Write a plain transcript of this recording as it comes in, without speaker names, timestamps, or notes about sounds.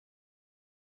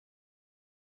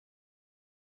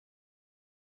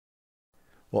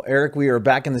Well, Eric, we are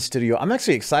back in the studio. I'm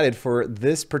actually excited for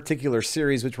this particular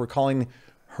series, which we're calling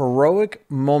Heroic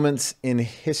Moments in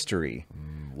History.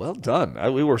 Well done.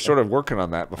 We were sort of working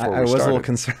on that before we I was started. a little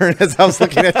concerned as I was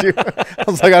looking at you. I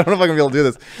was like, I don't know if I'm going to be able to do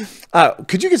this.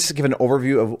 Could you just give an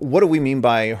overview of what do we mean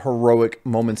by heroic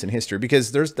moments in history?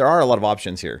 Because there are a lot of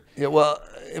options here. Yeah, well,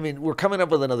 I mean, we're coming up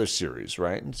with another series,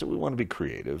 right? And so we want to be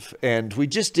creative. And we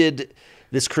just did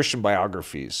this Christian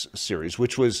biographies series,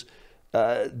 which was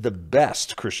the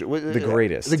best Christian. The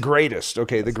greatest. The greatest.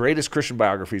 Okay, yes. The greatest Christian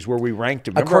biographies where we ranked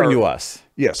them. According to us.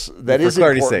 Yes, that for is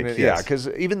clarity's important. sake, Yeah, yes. because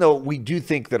even though we do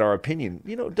think that our opinion,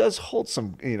 does hold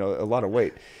some, a lot of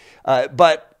weight.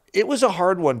 But it was a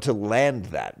hard one to land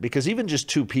that because even just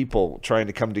two people trying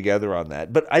to come together on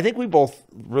that. But I think we both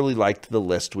really liked the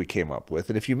list we came up with.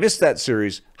 And if you missed that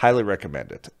series, highly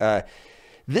recommend it.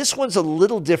 This one's a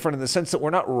little different in the sense that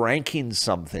we're not ranking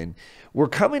something. We're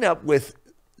coming up with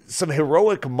some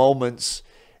heroic moments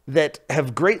that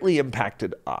have greatly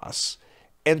impacted us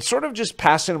and sort of just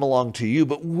passing them along to you,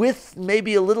 but with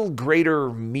maybe a little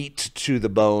greater meat to the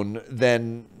bone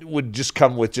than would just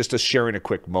come with just sharing a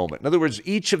quick moment. In other words,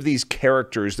 each of these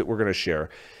characters that we're going to share,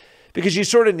 because you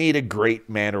sort of need a great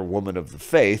man or woman of the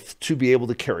faith to be able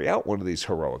to carry out one of these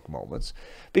heroic moments.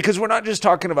 Because we're not just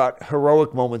talking about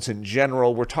heroic moments in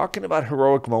general, we're talking about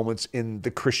heroic moments in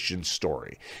the Christian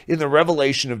story, in the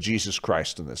revelation of Jesus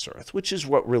Christ on this earth, which is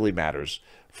what really matters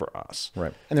for us.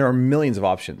 Right. And there are millions of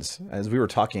options. As we were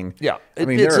talking. Yeah,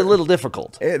 it's a little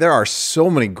difficult. There are so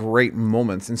many great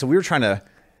moments. And so we were trying to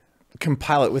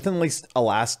compile it within at least the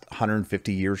last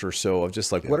 150 years or so of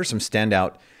just like, what are some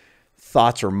standout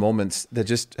thoughts or moments that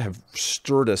just have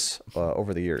stirred us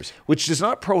over the years. Which does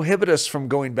not prohibit us from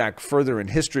going back further in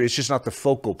history. It's just not the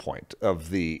focal point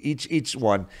of each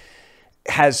one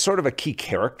has sort of a key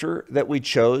character that we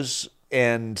chose,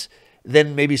 and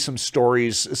then maybe some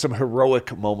stories, some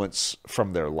heroic moments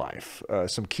from their life,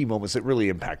 some key moments that really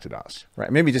impacted us. Right.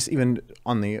 Maybe just even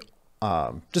on the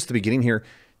just the beginning here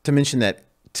to mention that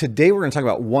today we're going to talk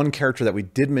about one character that we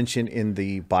did mention in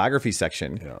the biography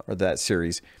section or that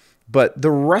series. But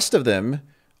the rest of them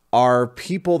are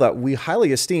people that we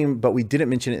highly esteem, but we didn't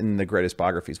mention it in the greatest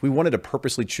biographies. We wanted to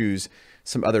purposely choose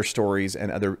some other stories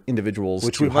and other individuals.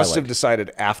 Which we must have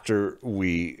decided after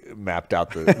we mapped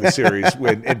out the series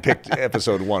and picked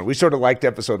episode 1. We sort of liked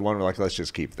episode 1. We're like, let's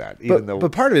just keep that.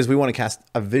 But part of it is we want to cast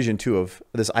a vision, too, of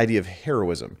this idea of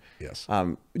heroism. Yes.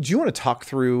 Do you want to talk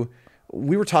through,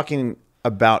 we were talking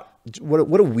about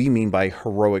what do we mean by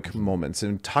heroic moments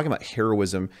and talking about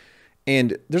heroism.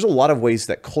 And there's a lot of ways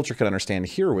that culture can understand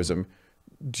heroism.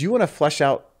 Do you want to flesh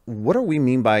out what do we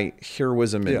mean by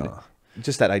heroism and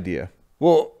just that idea?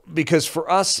 Well, because for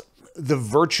us,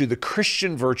 the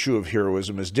Christian virtue of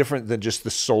heroism is different than just the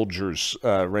soldier's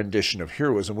rendition of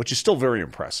heroism, which is still very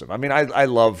impressive. I mean, I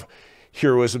love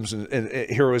heroism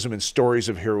and stories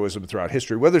of heroism throughout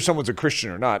history. Whether someone's a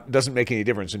Christian or not doesn't make any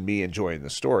difference in me enjoying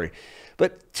the story.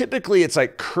 But typically it's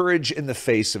like courage in the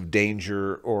face of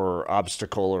danger or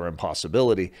obstacle or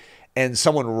impossibility, and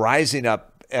someone rising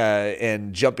up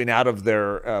and jumping out of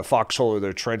their foxhole or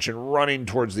their trench and running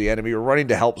towards the enemy or running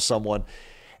to help someone.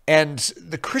 And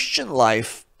the Christian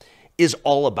life is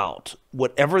all about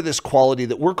whatever this quality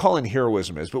that we're calling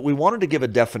heroism is, but we wanted to give a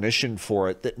definition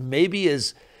for it that maybe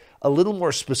is a little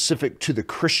more specific to the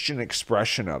Christian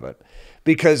expression of it.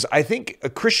 Because I think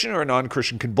a Christian or a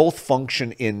non-Christian can both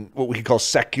function in what we could call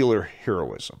secular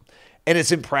heroism. And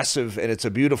it's impressive and it's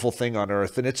a beautiful thing on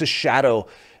earth. And it's a shadow,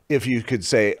 if you could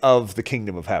say, of the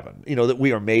kingdom of heaven, that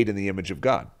we are made in the image of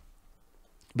God.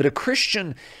 But a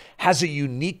Christian has a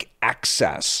unique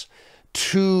access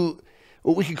to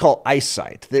what we could call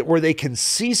eyesight, where they can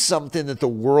see something that the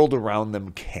world around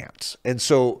them can't. And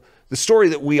so the story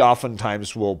that we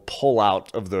oftentimes will pull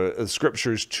out of the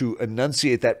scriptures to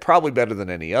enunciate that probably better than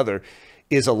any other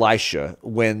is Elisha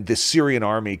when the Syrian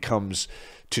army comes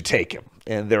to take him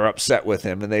and they're upset with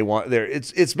him and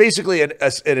it's basically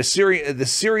the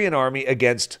Syrian army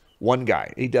against one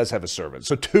guy. He does have a servant,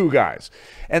 so two guys.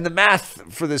 And the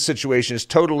math for this situation is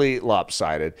totally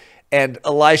lopsided and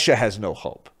Elisha has no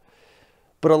hope.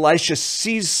 But Elisha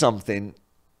sees something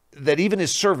that even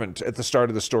his servant at the start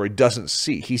of the story doesn't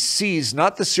see. He sees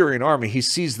not the Syrian army, he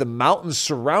sees the mountains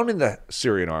surrounding the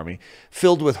Syrian army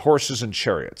filled with horses and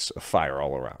chariots of fire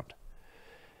all around.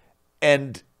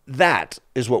 And that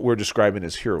is what we're describing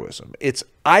as heroism. It's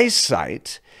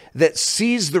eyesight that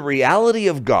sees the reality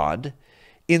of God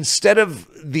instead of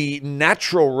the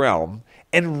natural realm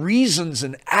and reasons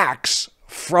and acts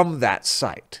from that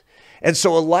sight. And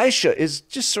so Elisha is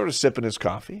just sort of sipping his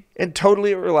coffee and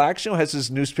totally relaxed, has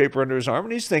his newspaper under his arm,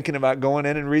 and he's thinking about going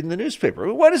in and reading the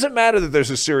newspaper. Why does it matter that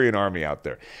there's a Syrian army out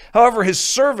there? However, his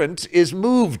servant is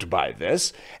moved by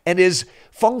this and is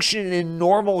functioning in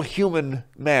normal human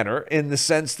manner in the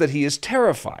sense that he is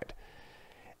terrified.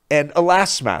 And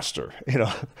alas, master,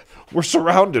 we're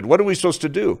surrounded. What are we supposed to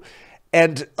do?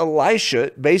 And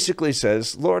Elisha basically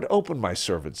says, Lord, open my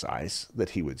servant's eyes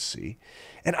that he would see.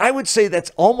 And I would say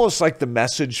that's almost like the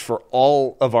message for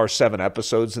all of our 7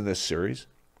 episodes in this series.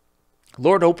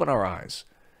 Lord, open our eyes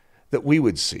that we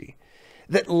would see.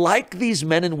 That like these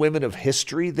men and women of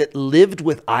history that lived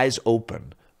with eyes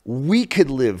open, we could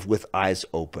live with eyes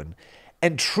open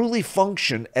and truly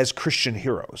function as Christian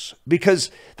heroes. Because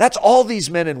that's all these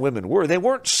men and women were. They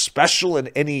weren't special in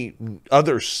any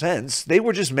other sense. They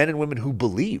were just men and women who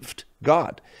believed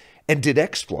God and did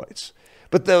exploits.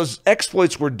 But those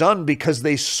exploits were done because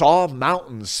they saw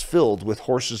mountains filled with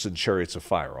horses and chariots of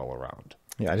fire all around.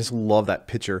 Yeah, I just love that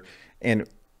picture. And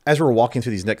as we're walking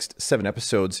through these next 7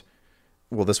 episodes,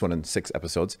 well, this one in 6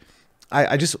 episodes,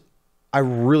 I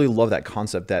really love that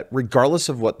concept that regardless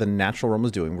of what the natural realm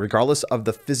was doing, regardless of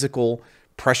the physical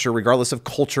pressure, regardless of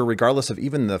culture, regardless of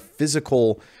even the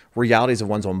physical realities of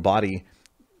one's own body,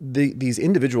 these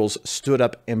individuals stood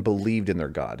up and believed in their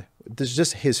God. There's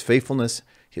just his faithfulness,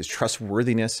 his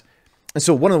trustworthiness. And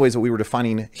so one of the ways that we were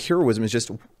defining heroism is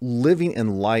just living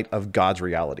in light of God's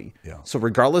reality. Yeah. So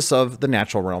regardless of the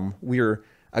natural realm, we are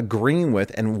agreeing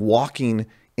with and walking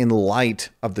in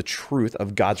light of the truth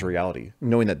of God's reality,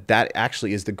 knowing that that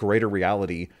actually is the greater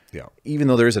reality. Yeah. Even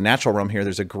though there is a natural realm here,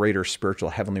 there's a greater spiritual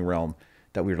heavenly realm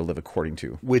that we are to live according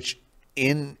to. Which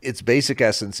in its basic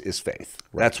essence is faith.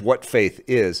 Right. That's what faith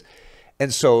is.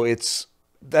 And so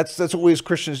that's what we as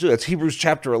Christians do. That's Hebrews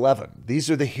chapter 11. These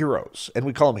are the heroes, and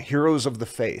we call them heroes of the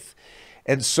faith.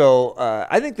 And so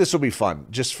I think this will be fun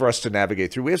just for us to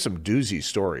navigate through. We have some doozy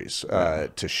stories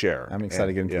to share. I'm excited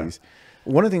to get into these.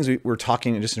 One of the things we were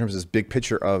talking just in terms of this big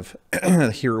picture of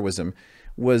heroism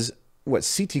was what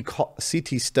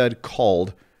C.T. Studd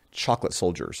called chocolate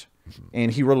soldiers. Mm-hmm.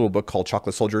 And he wrote a little book called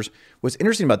Chocolate Soldiers. What's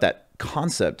interesting about that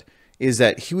concept is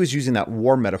that he was using that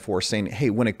war metaphor saying,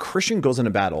 hey, when a Christian goes into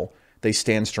battle, they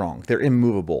stand strong. They're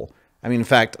immovable. I mean, in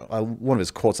fact, one of his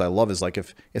quotes I love is like,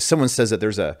 if someone says that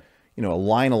there's a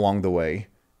line along the way,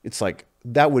 it's like,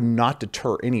 that would not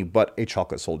deter any but a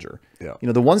chocolate soldier. Yeah.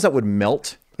 The ones that would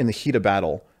melt in the heat of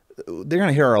battle, they're going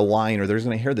to hear a line or they're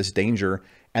going to hear this danger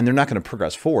and they're not going to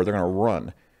progress forward. They're going to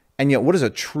run. And yet what does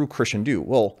a true Christian do?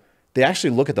 Well, they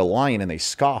actually look at the lion and they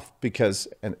scoff because,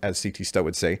 and as C.T. Studd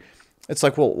would say, it's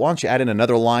like, well, why don't you add in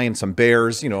another lion, some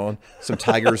bears, some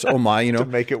tigers, oh my, to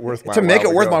make it worth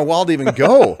my while to even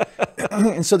go.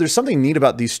 And so there's something neat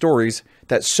about these stories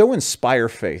that so inspire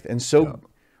faith and so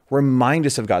remind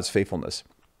us of God's faithfulness,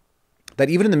 that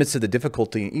even in the midst of the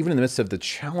difficulty, even in the midst of the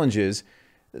challenges,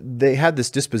 they had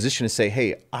this disposition to say,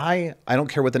 hey, I don't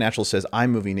care what the natural says,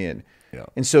 I'm moving in. Yeah.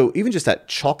 And so even just that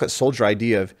chocolate soldier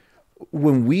idea of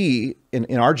when we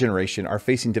in our generation are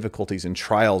facing difficulties and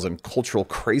trials and cultural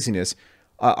craziness,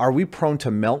 are we prone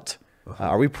to melt?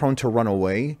 Are we prone to run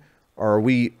away? Or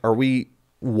are we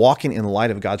walking in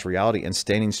light of God's reality and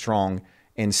standing strong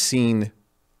and seeing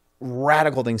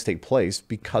radical things take place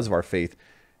because of our faith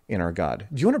in our God?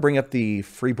 Do you want to bring up the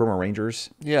Free Burma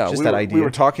Rangers? Yeah, just that idea. We were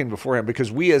talking beforehand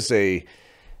because we as a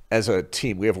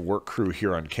team, we have a work crew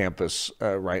here on campus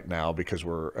right now because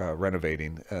we're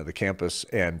renovating the campus,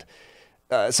 and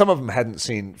some of them hadn't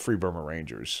seen Free Burma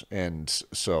Rangers, and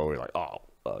so we're like,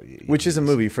 which is a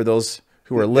movie for those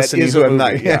who are listening who have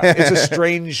not. Yeah. It's a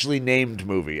strangely named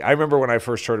movie. I remember when I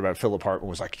first heard about it, Philip Hartman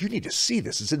was like, you need to see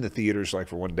this. It's in the theaters like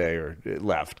for one day, or it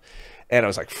left. And I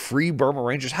was like, Free Burma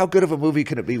Rangers? How good of a movie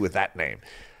can it be with that name?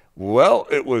 Well,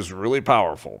 it was really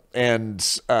powerful. And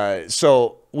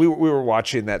so we were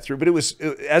watching that through. But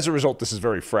as a result, this is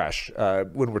very fresh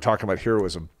when we're talking about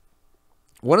heroism.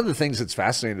 One of the things that's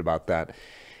fascinating about that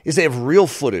is they have real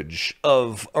footage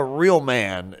of a real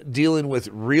man dealing with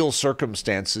real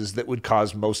circumstances that would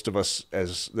cause most of us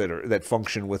that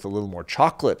function with a little more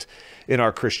chocolate in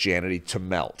our Christianity to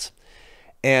melt.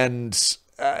 And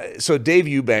so Dave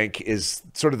Eubank is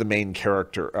sort of the main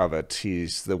character of it.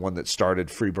 He's the one that started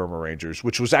Free Burma Rangers,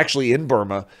 which was actually in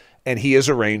Burma, and he is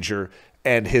a ranger,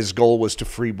 and his goal was to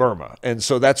free Burma. And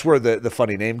so that's where the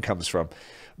funny name comes from.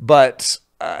 But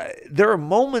there are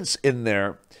moments in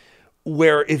there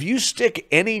where if you stick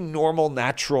any normal,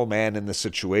 natural man in the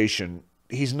situation,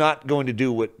 he's not going to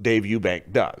do what Dave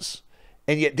Eubank does.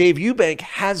 And yet Dave Eubank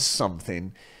has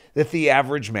something that the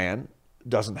average man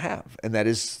doesn't have, and that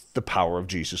is the power of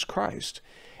Jesus Christ.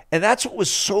 And that's what was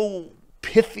so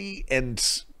pithy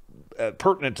and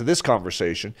pertinent to this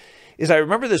conversation, is I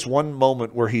remember this one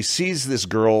moment where he sees this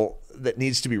girl that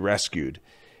needs to be rescued,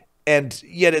 and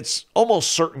yet it's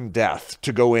almost certain death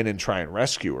to go in and try and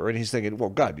rescue her. And he's thinking, well,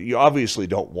 God, you obviously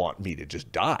don't want me to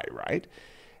just die, right?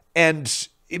 And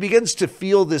he begins to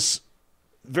feel this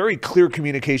very clear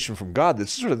communication from God.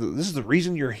 This is the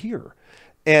reason you're here.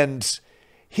 And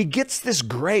he gets this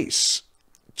grace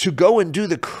to go and do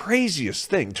the craziest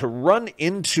thing, to run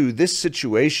into this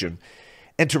situation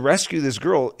and to rescue this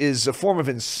girl is a form of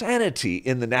insanity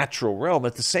in the natural realm.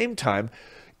 At the same time,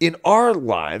 in our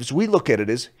lives, we look at it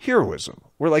as heroism.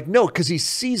 We're like, no, because he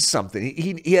sees something.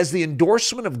 He has the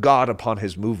endorsement of God upon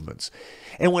his movements.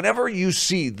 And whenever you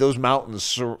see those mountains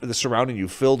surrounding you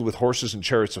filled with horses and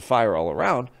chariots of fire all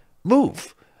around,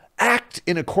 move. Act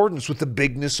in accordance with the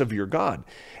bigness of your God.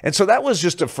 And so that was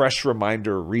just a fresh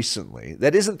reminder recently.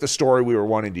 That isn't the story we were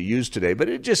wanting to use today, but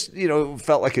it just,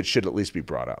 felt like it should at least be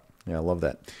brought up. Yeah, I love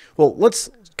that. Well,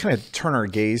 let's kind of turn our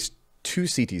gaze to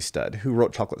C.T. Studd, who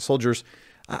wrote Chocolate Soldiers.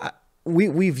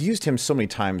 We've used him so many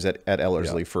times at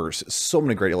Ellerslie for so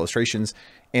many great illustrations,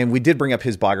 and we did bring up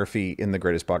his biography in the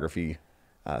Greatest Biography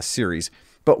series.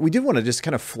 But we did want to just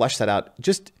kind of flesh that out,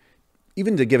 just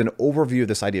even to give an overview of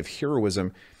this idea of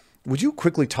heroism. Would you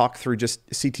quickly talk through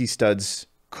just C.T. Studd's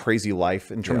crazy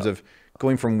life in terms of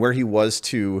going from where he was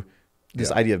to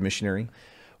this idea of missionary?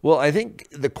 Well, I think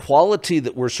the quality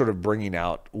that we're sort of bringing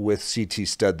out with C.T.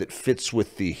 Studd that fits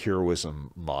with the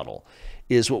heroism model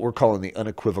is what we're calling the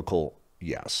unequivocal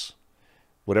yes.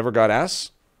 Whatever God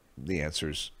asks, the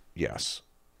answer's yes.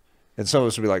 And some of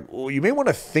us would be like, well, you may want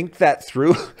to think that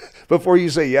through before you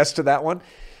say yes to that one.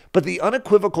 But the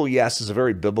unequivocal yes is a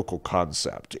very biblical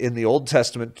concept. In the Old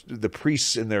Testament, the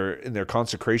priests in their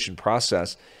consecration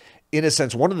process, in a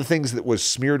sense, one of the things that was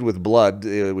smeared with blood,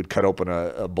 they would cut open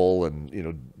a bowl, and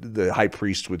the high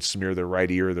priest would smear their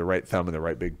right ear, their right thumb, and their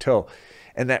right big toe.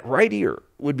 And that right ear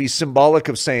would be symbolic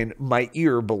of saying, my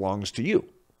ear belongs to you.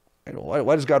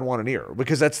 Why does God want an ear?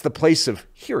 Because that's the place of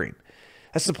hearing.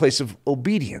 That's the place of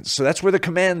obedience. So that's where the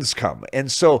commands come. And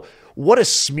so what a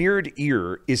smeared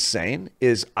ear is saying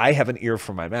is, I have an ear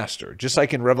for my master. Just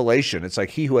like in Revelation, it's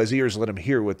like, he who has ears, let him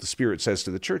hear what the Spirit says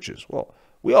to the churches. Well,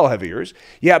 we all have ears.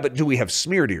 Yeah, but do we have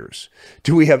smeared ears?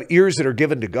 Do we have ears that are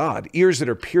given to God? Ears that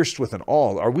are pierced with an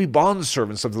awl? Are we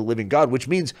bondservants of the living God? Which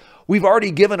means we've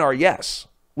already given our yes.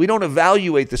 We don't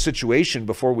evaluate the situation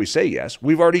before we say yes.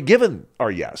 We've already given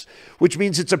our yes, which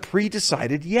means it's a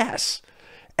pre-decided yes.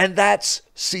 And that's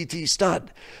C.T.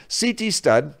 Studd. C.T.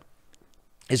 Studd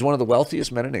is one of the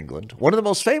wealthiest men in England, one of the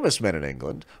most famous men in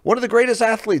England, one of the greatest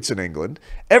athletes in England.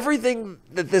 Everything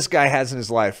that this guy has in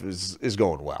his life is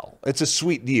going well. It's a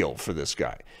sweet deal for this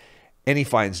guy. And he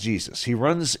finds Jesus. He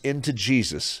runs into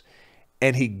Jesus,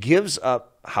 and he gives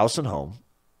up house and home,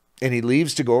 and he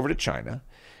leaves to go over to China.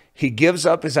 He gives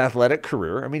up his athletic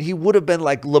career. I mean, he would have been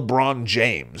like LeBron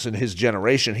James in his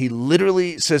generation. He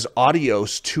literally says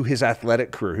adios to his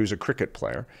athletic career. He was a cricket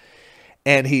player.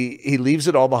 And he leaves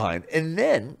it all behind. And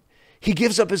then he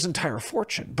gives up his entire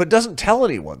fortune, but doesn't tell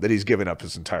anyone that he's given up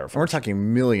his entire fortune. We're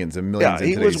talking millions and millions. Yeah,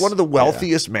 he was one of the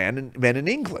wealthiest men in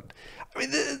England. I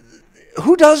mean,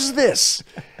 who does this?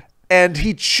 And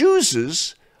he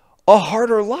chooses a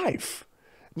harder life.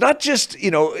 Not just,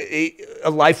 a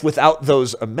life without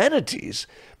those amenities,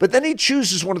 but then he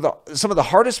chooses some of the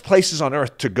hardest places on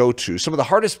earth to go to, some of the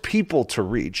hardest people to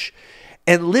reach,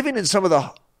 and living in some of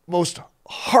the most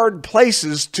hard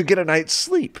places to get a night's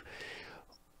sleep.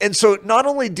 And so not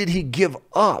only did he give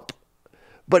up,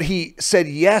 but he said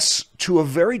yes to a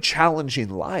very challenging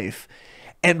life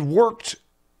and worked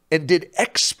and did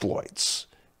exploits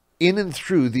in and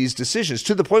through these decisions,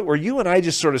 to the point where you and I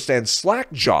just sort of stand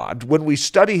slack-jawed when we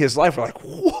study his life. We're like,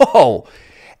 whoa.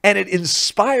 And it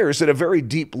inspires at a very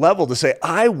deep level to say,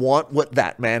 I want what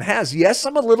that man has. Yes,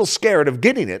 I'm a little scared of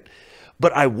getting it,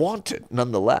 but I want it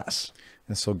nonetheless.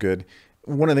 That's so good.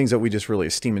 One of the things that we just really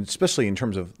esteem, especially in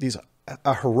terms of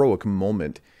a heroic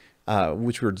moment,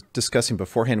 which we were discussing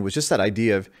beforehand, was just that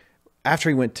idea of, after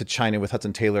he went to China with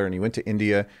Hudson Taylor and he went to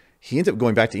India, he ended up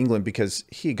going back to England because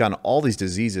he had gotten all these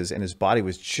diseases and his body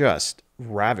was just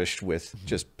ravished with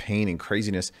just pain and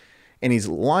craziness. And he's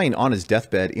lying on his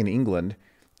deathbed in England,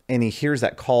 and he hears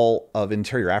that call of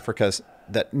interior Africa,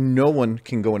 that no one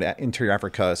can go into interior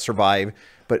Africa, survive,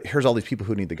 but here's all these people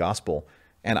who need the gospel.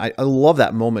 And I love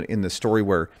that moment in the story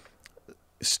where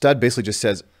Studd basically just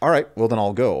says, all right, well, then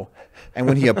I'll go. And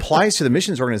when he applies to the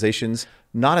missions organizations,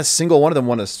 not a single one of them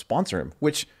want to sponsor him,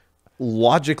 which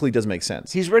logically doesn't make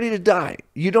sense. He's ready to die.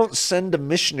 You don't send a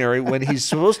missionary when he's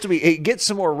supposed to be, hey, get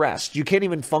some more rest. You can't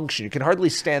even function. You can hardly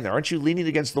stand there. Aren't you leaning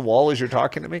against the wall as you're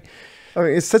talking to me? I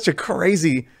mean, it's such a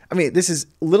crazy, I mean, this is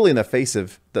literally in the face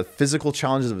of the physical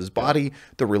challenges of his body,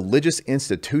 the religious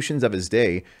institutions of his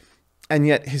day. And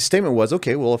yet his statement was,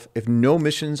 okay, well, if no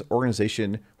missions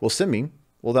organization will send me,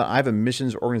 well, then I have a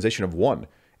missions organization of one,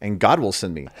 and God will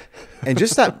send me. And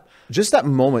just that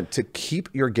moment to keep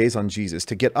your gaze on Jesus,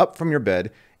 to get up from your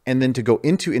bed and then to go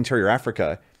into interior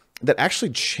Africa, that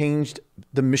actually changed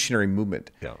the missionary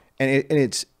movement. Yeah. And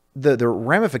it's the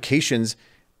ramifications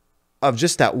of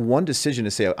just that one decision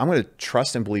to say, I'm going to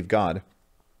trust and believe God.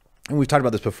 And we've talked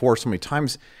about this before so many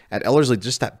times at Ellerslie,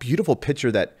 just that beautiful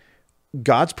picture that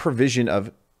God's provision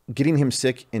of getting him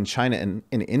sick in China and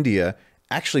in India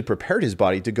actually prepared his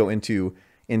body to go into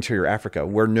interior Africa,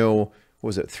 where what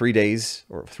was it, 3 days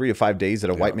or 3 to 5 days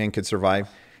that a white man could survive.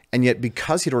 And yet,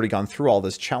 because he'd already gone through all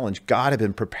this challenge, God had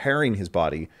been preparing his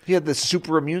body. He had this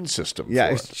super immune system. Yeah,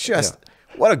 it's just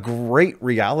what a great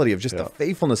reality of just the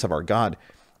faithfulness of our God.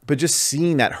 But just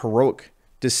seeing that heroic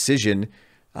decision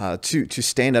to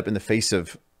stand up in the face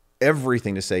of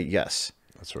everything to say yes.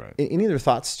 That's right. Any other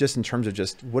thoughts just in terms of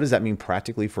just what does that mean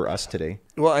practically for us today?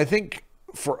 Well, I think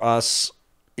for us,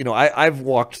 I've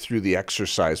walked through the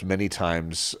exercise many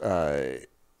times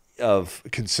of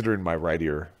considering my right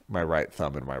ear, my right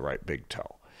thumb, and my right big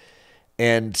toe.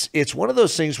 And it's one of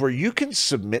those things where you can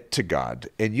submit to God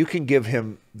and you can give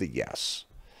him the yes.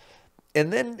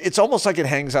 And then it's almost like it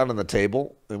hangs out on the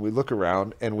table and we look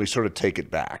around and we sort of take it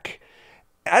back.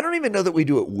 I don't even know that we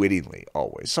do it wittingly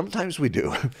always. Sometimes we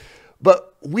do.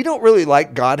 But we don't really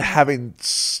like God having,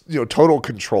 total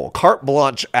control, carte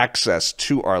blanche access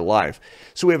to our life.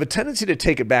 So we have a tendency to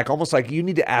take it back, almost like you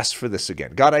need to ask for this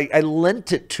again. God, I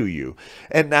lent it to you.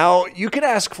 And now you can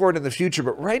ask for it in the future,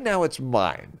 but right now it's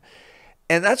mine.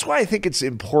 And that's why I think it's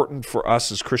important for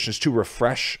us as Christians to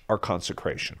refresh our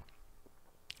consecration.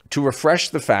 To refresh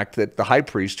the fact that the high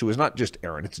priest, who is not just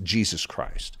Aaron, it's Jesus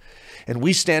Christ. And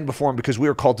we stand before him because we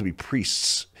are called to be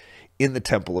priests in the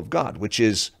temple of God, which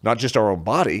is not just our own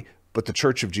body, but the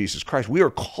church of Jesus Christ. We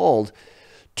are called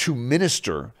to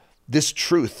minister this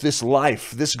truth, this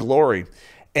life, this glory.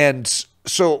 And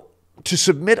so to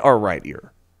submit our right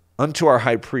ear unto our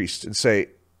high priest and say,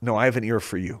 no, I have an ear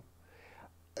for you.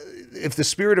 If the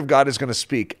Spirit of God is going to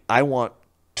speak, I want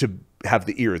to have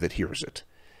the ear that hears it.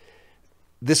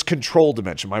 This control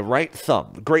dimension, my right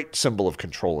thumb, great symbol of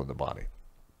control in the body.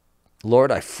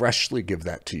 Lord, I freshly give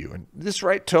that to you. And this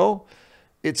right toe,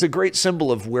 it's a great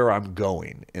symbol of where I'm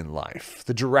going in life,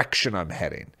 the direction I'm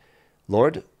heading.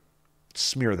 Lord,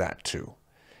 smear that too.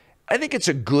 I think it's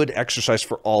a good exercise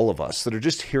for all of us that are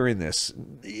just hearing this.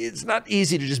 It's not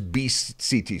easy to just be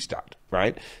CT stud,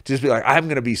 right? To just be like, I'm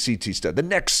going to be CT stud. The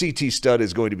next CT stud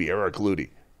is going to be Eric Ludy.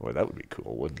 Boy, that would be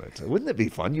cool, wouldn't it? Wouldn't it be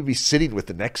fun? You'd be sitting with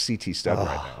the next CT stud right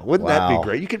now. Wouldn't that be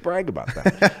great? You could brag about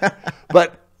that.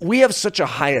 But we have such a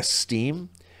high esteem.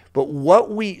 But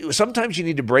sometimes you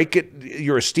need to break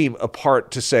your esteem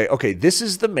apart to say, okay, this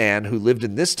is the man who lived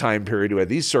in this time period, who had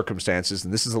these circumstances,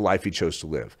 and this is the life he chose to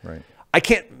live. Right. I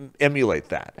can't emulate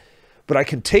that. But I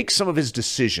can take some of his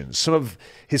decisions, some of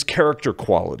his character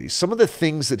qualities, some of the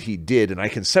things that he did, and I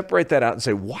can separate that out and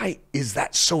say, why is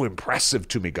that so impressive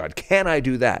to me, God? Can I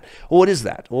do that? Well, what is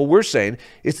that? Well, we're saying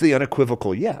it's the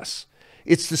unequivocal yes.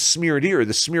 It's the smeared ear,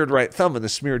 the smeared right thumb, and the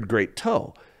smeared great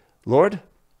toe. Lord,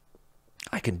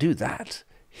 I can do that.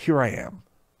 Here I am.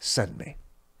 Send me.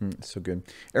 So good.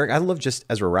 Eric, I'd love just,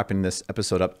 as we're wrapping this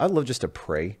episode up, I'd love just to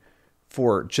pray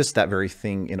for just that very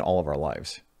thing in all of our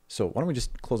lives. So why don't we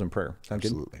just close in prayer? Sound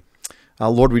Absolutely. Good?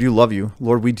 Lord, we do love you.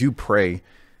 Lord, we do pray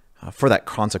for that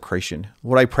consecration.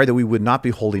 Lord, I pray that we would not be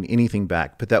holding anything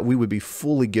back, but that we would be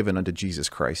fully given unto Jesus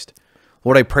Christ.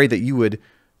 Lord, I pray that you would,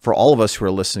 for all of us who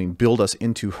are listening, build us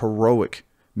into heroic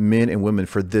men and women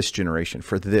for this generation,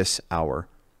 for this hour.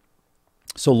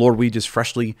 So, Lord, we just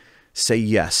freshly say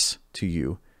yes to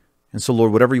you. And so,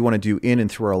 Lord, whatever you want to do in and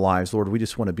through our lives, Lord, we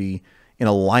just want to be in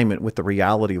alignment with the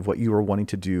reality of what you are wanting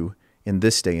to do in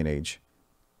this day and age.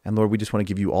 And Lord, we just want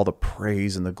to give you all the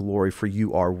praise and the glory, for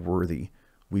you are worthy.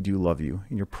 We do love you.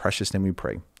 In your precious name we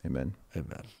pray. Amen.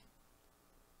 Amen.